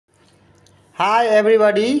Hi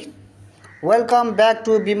everybody, welcome back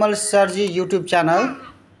to Bimal Sarji YouTube channel.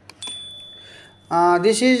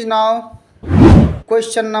 This is now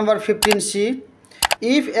question number 15c.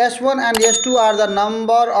 If S1 and S2 are the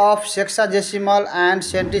number of sexagesimal and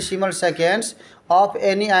centesimal seconds of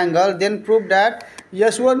any angle, then prove that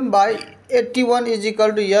S1 by 81 is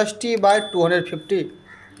equal to ST by 250.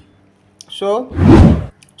 So,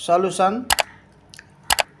 solution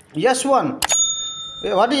S1.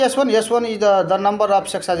 What is S1? S1 is the number of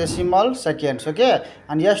sexagesimal seconds, okay,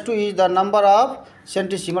 and S2 is the number of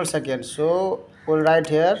centesimal seconds. So we'll write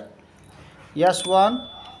here S1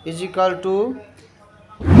 is equal to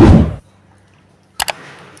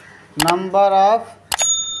number of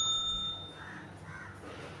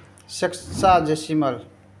sexagesimal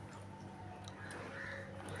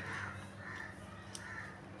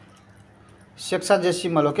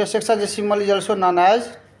okay. Sexagesimal is also known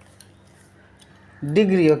as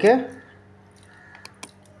degree, okay.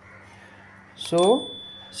 So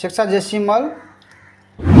sexagesimal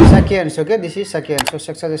seconds, okay, this is seconds. So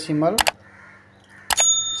sexagesimal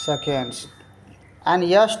seconds. And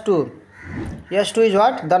S2 is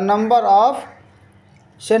what? The number of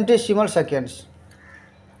centesimal seconds.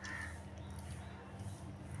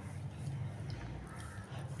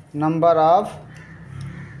 Number of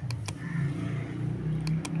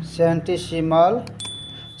centesimal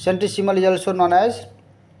is also known as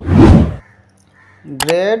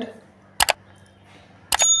grade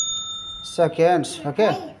seconds,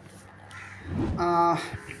 okay.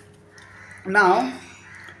 Now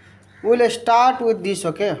we'll start with this,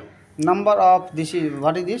 okay. Number of this is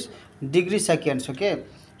what is this? Degree seconds, okay.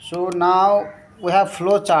 So now we have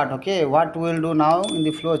flow chart, okay. What we'll do now in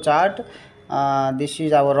the flow chart, this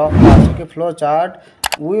is our rough parts, okay. Flow chart,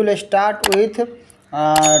 we will start with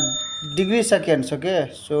degree seconds, okay.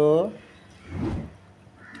 So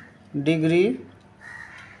degree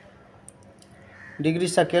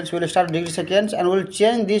seconds, we will start degree seconds and we'll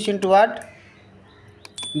change this into what?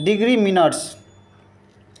 Degree minutes.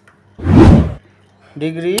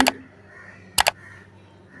 Degree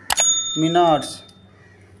minutes,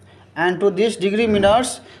 and to this degree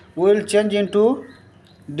minutes we will change into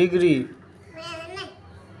degree,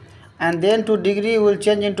 and then to degree we will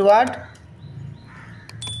change into what?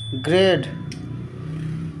 Grade,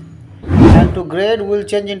 and to grade we will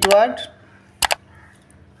change into what?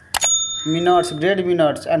 Minutes, grade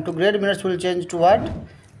minutes, and to grade minutes we will change to what?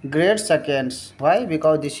 Grade seconds. Why?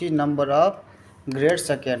 Because this is number of grade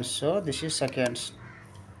seconds, so this is seconds,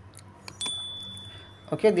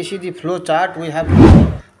 okay. This is the flow chart we have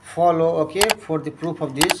to follow, okay, for the proof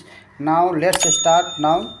of this. Now let's start.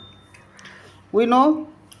 Now we know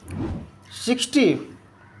 60,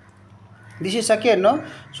 this is second, no?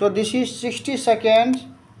 So this is 60 seconds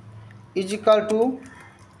is equal to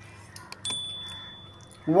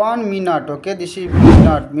 1 minute, okay. This is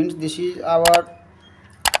minute, means this is our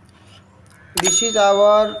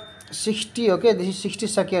 60, okay. This is 60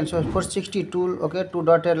 seconds. So for 62, okay, 2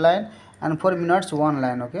 dotted line, and for minutes 1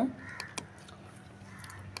 line, okay.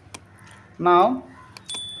 Now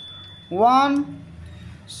 1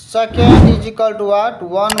 second is equal to what?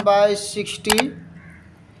 1 by 60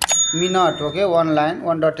 minute, okay. 1 line,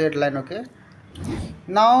 1 dotted line, okay.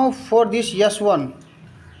 Now for this S1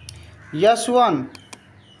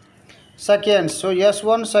 seconds, so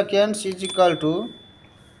S1 seconds is equal to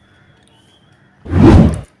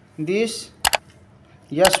this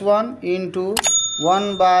S1 into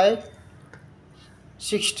 1 by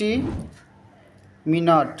 60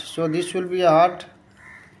 minute. So this will be what?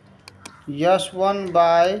 S1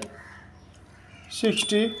 by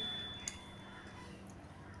 60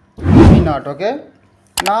 minute, okay.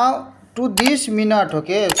 Now to this minute,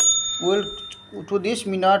 okay, to this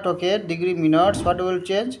minute, okay, degree minutes, what will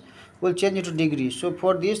change? Will change into degree. So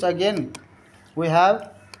for this again we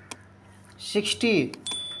have 60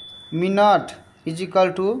 minute is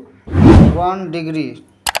equal to 1 degree,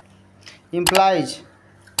 implies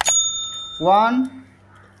 1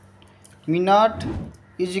 minute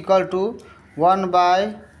is equal to 1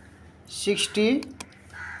 by 60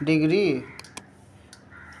 degree,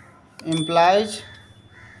 implies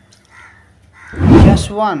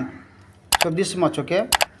S1, so this much, okay.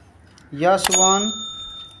 S1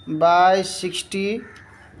 by 60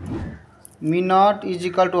 minute is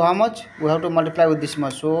equal to how much? We have to multiply with this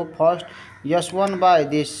much. So first S1 by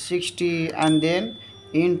this 60 and then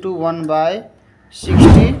into 1 by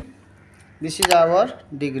 60, this is our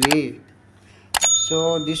degree.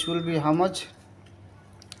 So this will be how much?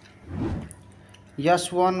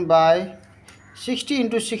 S1 by 60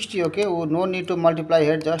 into 60, okay. No need to multiply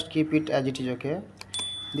here, just keep it as it is, okay.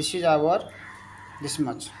 This is our this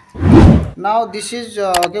much. Now this is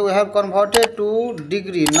okay, we have converted to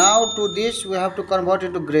degree. Now to this we have to convert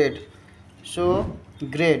into grade. So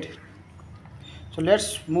grade, so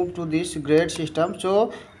let's move to this grade system.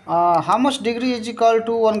 So how much degree is equal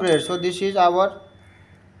to 1 grade? So this is our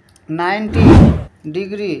 90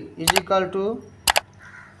 degree is equal to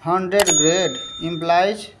 100 grade,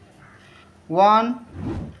 implies 1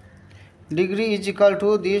 degree is equal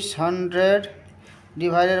to this 100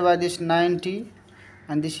 divided by this 90,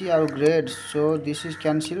 and this is our grade. So this is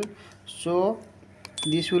cancelled. So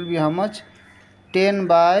this will be how much? 10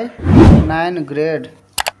 by 9 grade.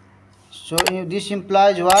 So this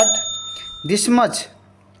implies what? This much.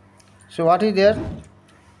 So what is there?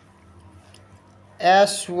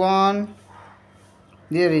 S1,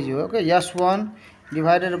 there is, okay, S1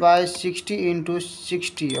 divided by 60 into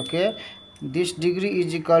 60, okay. This degree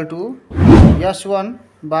is equal to S1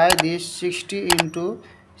 by this 60 into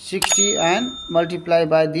 60 and multiply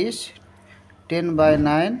by this 10 by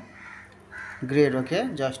 9 grade, okay.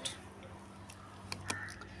 Just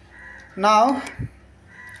now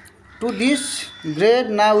to this grade,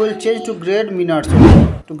 now we'll change to grade minutes,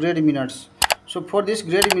 okay, to grade minutes. So for this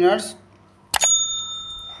grade minutes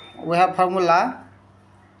we have formula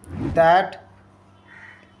that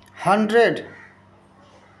 100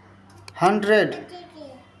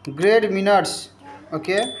 grade minutes,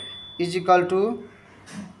 okay, is equal to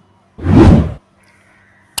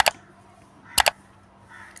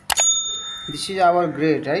this is our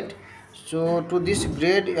grade, right? So to this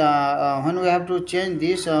grade, when we have to change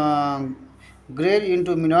this grade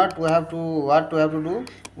into minute, we have to what we have to do?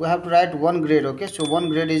 We have to write 1 grade, okay. So 1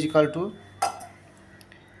 grade is equal to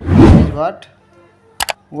is what?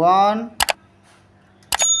 1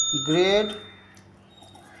 grade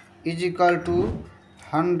is equal to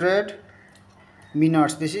 100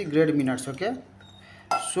 minutes. This is grade minutes, okay.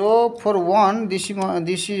 So for 1, this is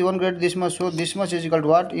 1 grade, this much. So this much is equal to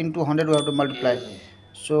what? Into 100 we have to multiply.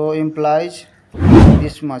 So implies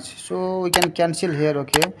this much. So we can cancel here,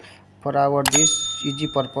 okay, for our this easy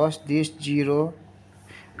purpose. This 0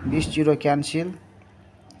 cancel.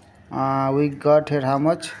 We got here how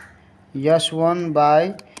much? S1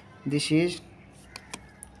 by this is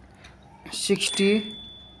 60.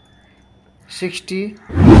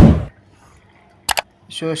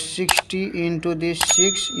 So 60 into this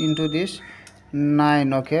 6 into this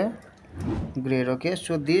 9, okay, grade, okay.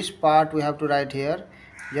 So this part we have to write here,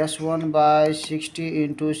 S1 by 60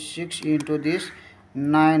 into 6 into this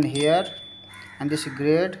 9 here, and this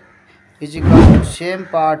grade is equal to same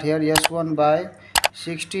part here, S1 by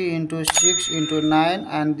 60 into 6 into 9,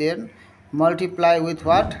 and then multiply with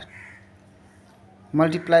what?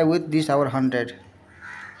 Multiply with this our 100.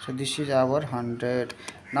 So this is our 100.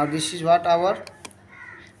 Now this is what our,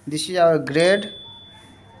 this is our grade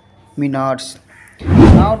minutes.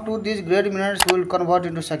 Now to this grade minutes we will convert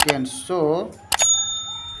into seconds. So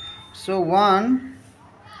one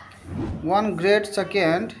grade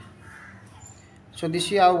second. So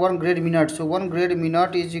this is our 1 grade minute. So 1 grade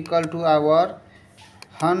minute is equal to our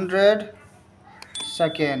 100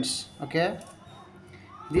 seconds, okay.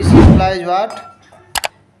 This implies what?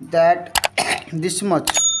 That this much.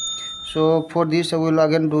 So for this I will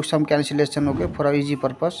again do some cancellation, okay, for our easy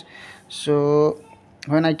purpose. So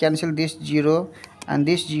when I cancel this 0 and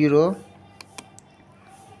this 0,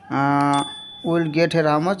 we'll get here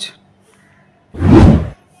how much?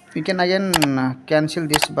 We can again cancel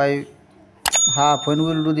this by half. When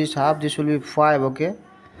we will do this half, this will be 5, okay,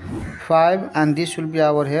 5, and this will be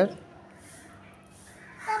our here.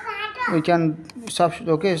 We can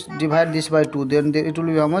okay, divide this by 2, then it will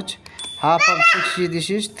be how much? Half of 60, this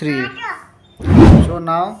is 3. So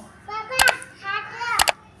now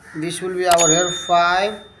this will be our here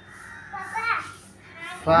 5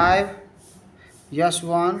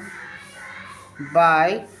 S1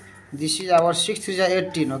 by this is our 6 3 is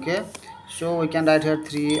 18, okay. So we can write here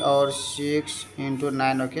 3 or 6 into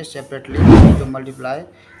 9, okay, separately to multiply,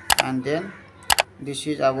 and then this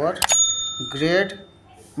is our grade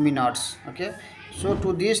minutes, okay. So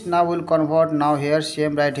to this now we'll convert now here,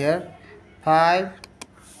 same right here, 5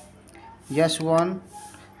 S1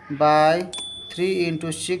 by 3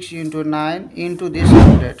 into 6 into 9 into this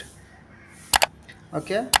 100,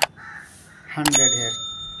 okay, 100 here.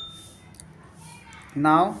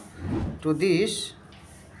 Now to this,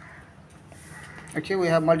 okay, we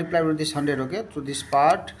have multiplied with this 100, okay. To this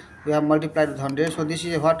part we have multiplied with 100. So this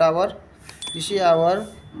is what our, this is our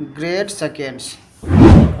grade seconds,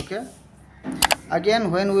 okay.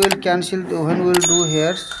 Again when we will cancel, when we will do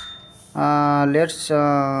here, let's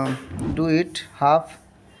do it half.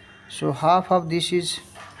 So half of this is,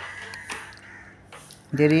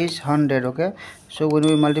 there is 100, okay. So when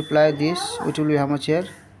we multiply this, it will be how much here?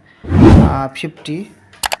 50.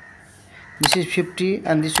 This is 50,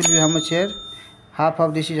 and this will be how much here? Half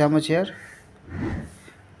of this is how much here?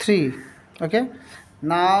 3. Okay.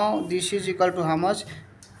 Now this is equal to how much?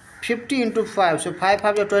 50 into 5. So 5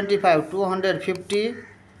 5 is 25. 250.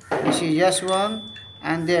 This is S1,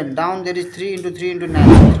 and then down there is 3 into 3 into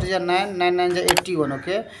 9. 3 is 9. 9 9 is 81.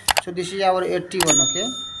 Okay. So this is our 81. Okay.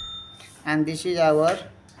 And this is our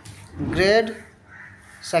grade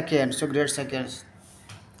seconds. So grade seconds.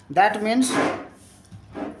 That means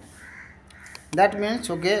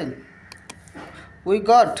okay, we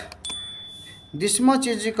got this much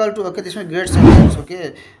is equal to, okay, this much grade seconds.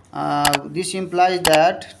 Okay, this implies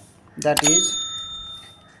that is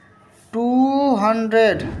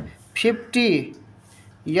 250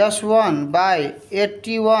 S1 by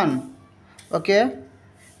 81. Okay,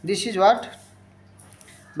 this is what?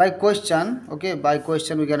 By question. Okay, by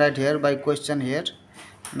question we can write here, by question here.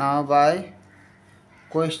 Now by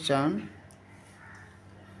question,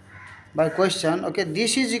 okay,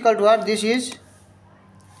 this is equal to what? This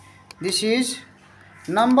is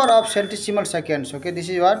number of centesimal seconds. Okay, this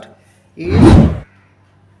is what? Is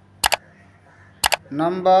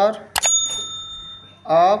number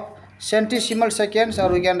of centesimal seconds, or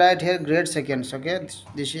we can write here grade seconds. Okay,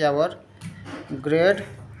 this is our grade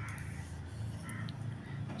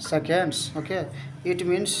seconds. Okay, it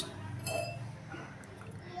means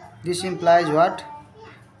this implies what?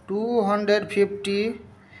 250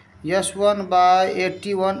 S1 by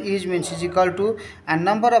 81 is equal to a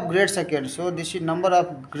number of grade seconds. So this is number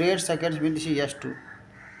of grade seconds, means this is S2.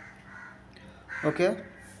 Okay,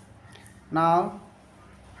 now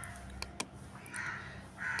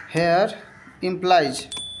here implies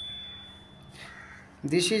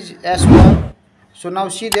this is S1. So now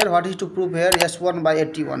see there, what is to prove here? S1 by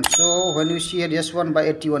 81. So when you see here S1 by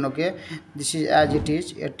 81, okay, this is as it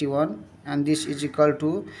is 81, and this is equal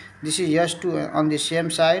to, this is S2 on the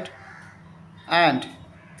same side, and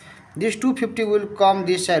this 250 will come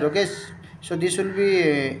this side. Okay, so this will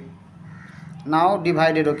be now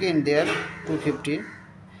divided, okay, in there 250.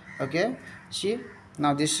 Okay, see,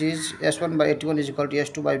 now this is S1 by 81 is equal to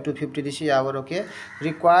S2 by 250. This is our, okay,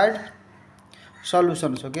 required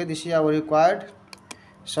solutions. Okay, this is our required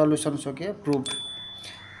solutions. Okay, proved.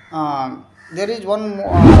 There is one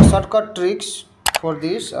more, shortcut tricks for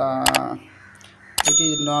this. It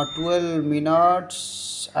is now 12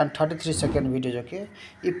 minutes and 33 second videos. Okay,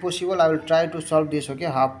 if possible I will try to solve this. Okay,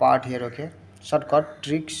 half part here. Okay, shortcut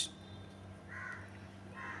tricks.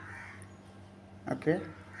 Okay,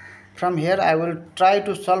 from here I will try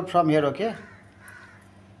to solve from here. Okay,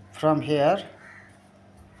 from here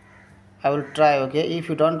I will try. Okay, if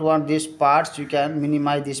you don't want these parts, you can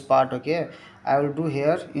minimize this part. Okay, I will do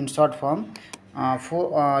here in short form.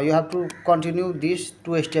 You have to continue these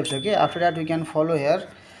 2 steps. Okay, after that we can follow here.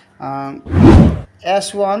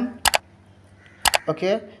 S1.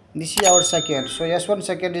 Okay, this is our second. So S1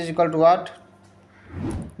 second is equal to what?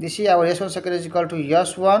 This is our S1 second is equal to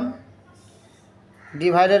S1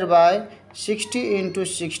 divided by 60 into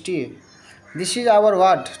 60. This is our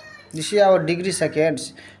what? This is our degree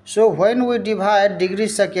seconds. So when we divide degree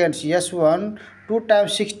seconds S1 2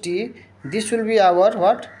 times 60, this will be our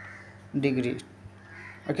what? Degree.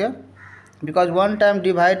 Okay, because one time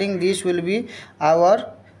dividing this will be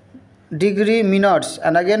our degree minutes,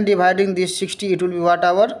 and again dividing this 60, it will be what?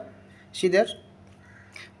 Our, see there,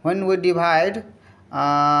 when we divide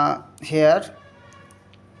here,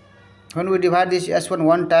 when we divide this S1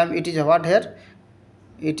 one time, it is what here?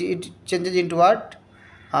 It changes into what?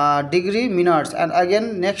 Degree minutes, and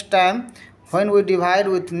again next time when we divide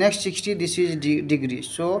with next 60, this is degree.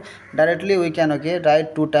 So directly we can, okay,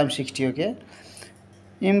 write 2 times 60. Okay,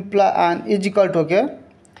 imply and is equal to, okay,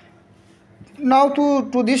 now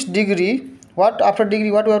to this degree, what after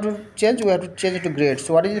degree, what we have to change? We have to change it to grade.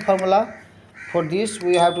 So what is the formula for this?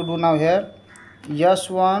 We have to do now here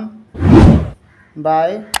S1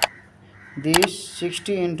 by this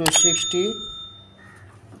 60 into 60,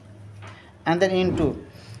 and then into.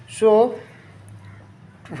 So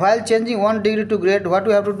while changing 1 degree to grade, what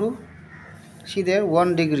we have to do? See there,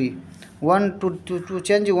 1 degree, one to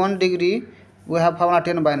change 1 degree, we have formula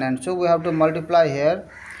 10 by 9. So we have to multiply here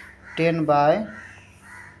 10 by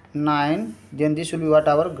 9, then this will be what?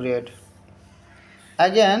 Our grade.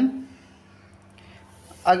 Again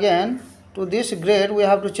to this grade we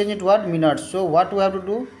have to change it to what? Minutes. So what we have to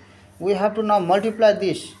do? We have to now multiply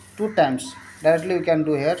this 2 times. Directly we can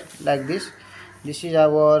do here like this. This is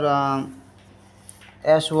our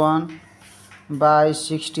S1 by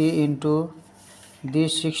 60 into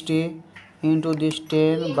this 60 into this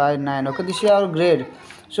 10 by 9. Okay, this is our grade.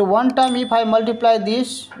 So one time if I multiply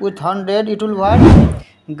this with 100, it will what?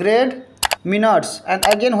 Grade minutes. And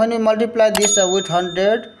again when we multiply this with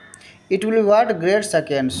 100, it will be what? Grade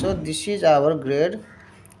seconds. So this is our grade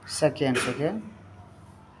seconds. Okay.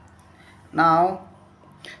 Now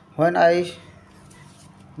when I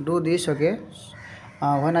do this, okay,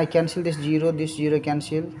 when I cancel this 0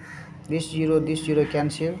 cancel, this 0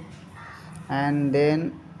 cancel, and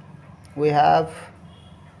then we have,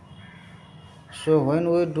 so when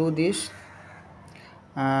we do this,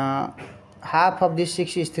 half of this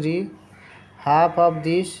 6 is 3, half of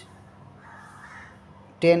this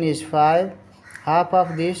 10 is 5, half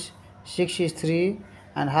of this 6 is 3,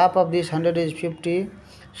 and half of this 100 is 50.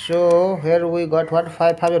 So here we got what?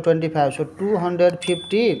 5 5 is 25, so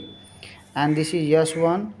 250, and this is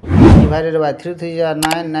S1 divided by 3 3 are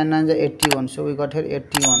 9, 9 9 is 81, so we got here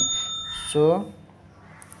 81. So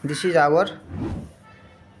this is our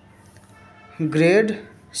grade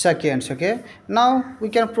seconds. Okay, now we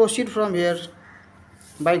can proceed from here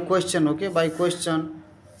by question. Okay, by question,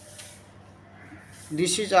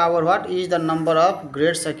 this is our what is the number of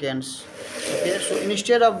grade seconds. Okay, so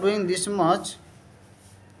instead of doing this much,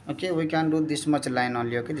 okay, we can do this much line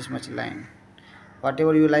only. Okay, this much line,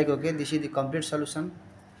 whatever you like. Okay, this is the complete solution.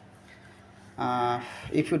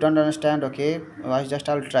 If you don't understand, okay, I just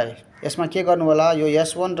I'll try. यसमा के गर्नु होला, यो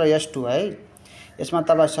S1 र S2 है, यसमा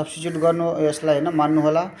तपाईं substitute गर्नु, यसलाई हैन मान्नु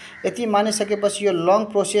होला। यति मानिसकेपछि यो लङ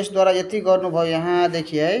प्रोसेस द्वारा यति गर्नु भयो यहाँ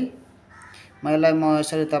देखि है, मलाई म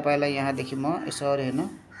यसरी तपाईलाई यहाँ देखि म यसरी हैन,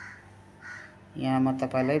 यहाँ म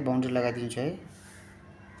तपाईलाई बाउन्ड्री लगाइदिन्छु है,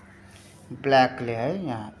 ब्ल्याक ले है,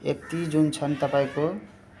 यहाँ यति जुन छ नि तपाईको,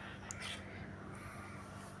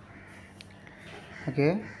 okay,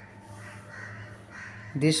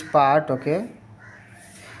 this part, okay,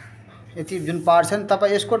 Yati Jun part छ नि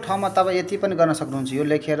तपाई यसको ठाउँमा तपाई यति पनि गर्न सक्नुहुन्छ। यो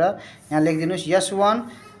लेखेर यहाँ लेखिदिनुस् S1,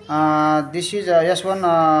 this is S1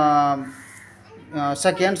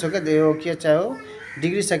 seconds हो के, यो के चाहियो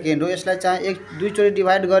डिग्री सेकेन्ड हो। यसलाई चाहिँ 1 2 चोटी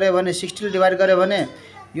डिवाइड गरे भने 60 ले डिवाइड गरे भने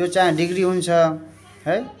यो चाहिँ डिग्री हुन्छ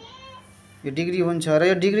है, यो डिग्री हुन्छ र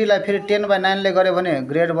यो डिग्रीलाई फेरि 10/9 ले गरे भने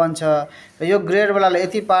ग्रेड बन्छ र यो ग्रेड वालाले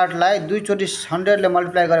यति पार्टलाई 2 चोटी 100 ले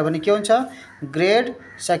मल्टिप्लाई गरे भने के हुन्छ? ग्रेड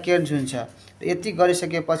सेकेन्ड्स हुन्छ। यति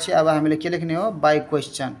गरिसकेपछि अब हामीले के लेख्ने हो? By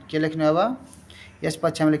question. के लेख्ने हो अब?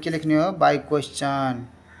 यसपछि हामीले के लेख्ने हो? By question.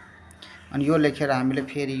 अनि यो लेखेर हामीले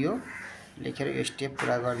फेरि यो लेखेर यो स्टेप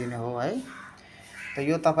पुरा गरिदिने हो है। त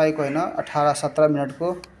यो तपाईको हैन 18-17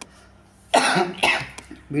 मिनेटको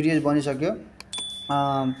भिडियोज बनिसक्यो।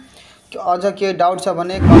 अझ के डाउट छ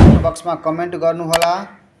भने कमेन्ट बक्समा कमेन्ट गर्नु होला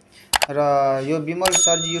र यो बिमल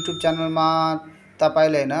सरजी युट्युब च्यानलमा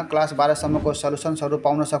तपाईले हैन क्लास 12 सम्मको सल्युसन्सहरु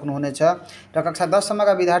पाउन सक्नुहुनेछ र कक्षा 10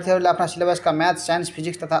 सम्मका विद्यार्थीहरुले आफ्ना सिलेबसका म्याथ्स, साइन्स,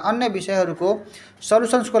 फिजिक्स तथा अन्य विषयहरुको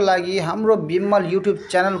सल्युसन्सको लागि हाम्रो बिमल युट्युब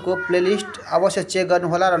च्यानलको प्लेलिस्ट अवश्य चेक गर्नु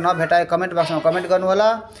होला र नभेटाए कमेन्ट बक्समा कमेन्ट गर्नु होला।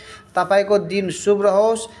 तपाईको दिन शुभ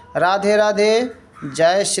रहोस्। राधे राधे।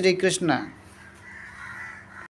 जय श्री कृष्ण।